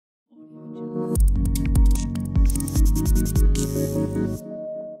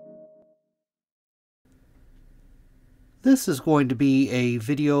This is going to be a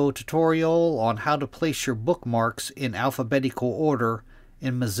video tutorial on how to place your bookmarks in alphabetical order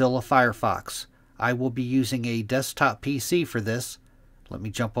in Mozilla Firefox. I will be using a desktop PC for this. Let me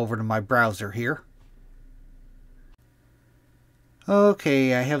jump over to my browser here.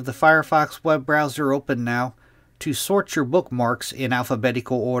 Okay, I have the Firefox web browser open now. To sort your bookmarks in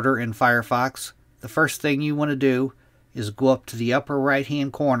alphabetical order in Firefox, the first thing you want to do is go up to the upper right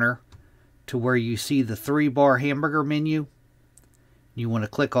hand corner to where you see the 3-bar hamburger menu. You want to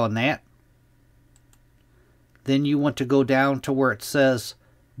click on that. Then you want to go down to where it says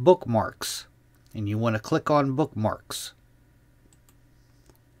Bookmarks, and you want to click on Bookmarks.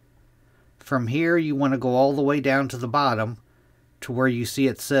 From here you want to go all the way down to the bottom to where you see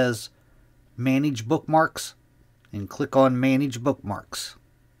it says Manage Bookmarks, and click on Manage Bookmarks.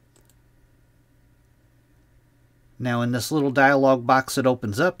 Now in this little dialog box that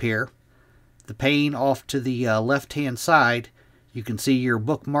opens up here, the pane off to the left hand side, you can see your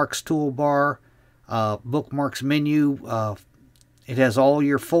bookmarks toolbar, bookmarks menu. It has all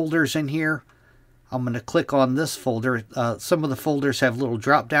your folders in here. I'm going to click on this folder. Some of the folders have little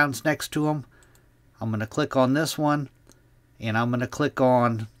drop downs next to them. I'm going to click on this one, and I'm going to click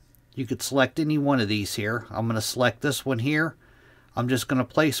on, you could select any one of these here. I'm going to select this one here. I'm just going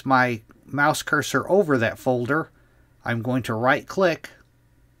to place my mouse cursor over that folder. I'm going to right click,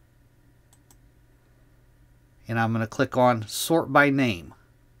 and I'm going to click on Sort by Name.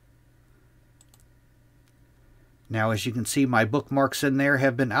 Now as you can see, my bookmarks in there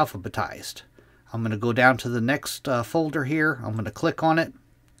have been alphabetized. I'm going to go down to the next folder here. I'm going to click on it.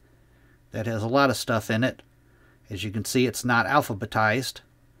 That has a lot of stuff in it. As you can see, it's not alphabetized.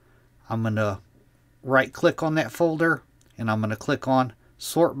 I'm going to right click on that folder, and I'm going to click on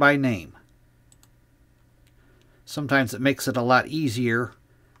Sort by Name. Sometimes it makes it a lot easier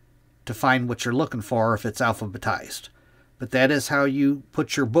to find what you're looking for if it's alphabetized. But that is how you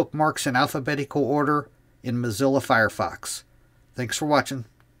put your bookmarks in alphabetical order in Mozilla Firefox. Thanks for watching.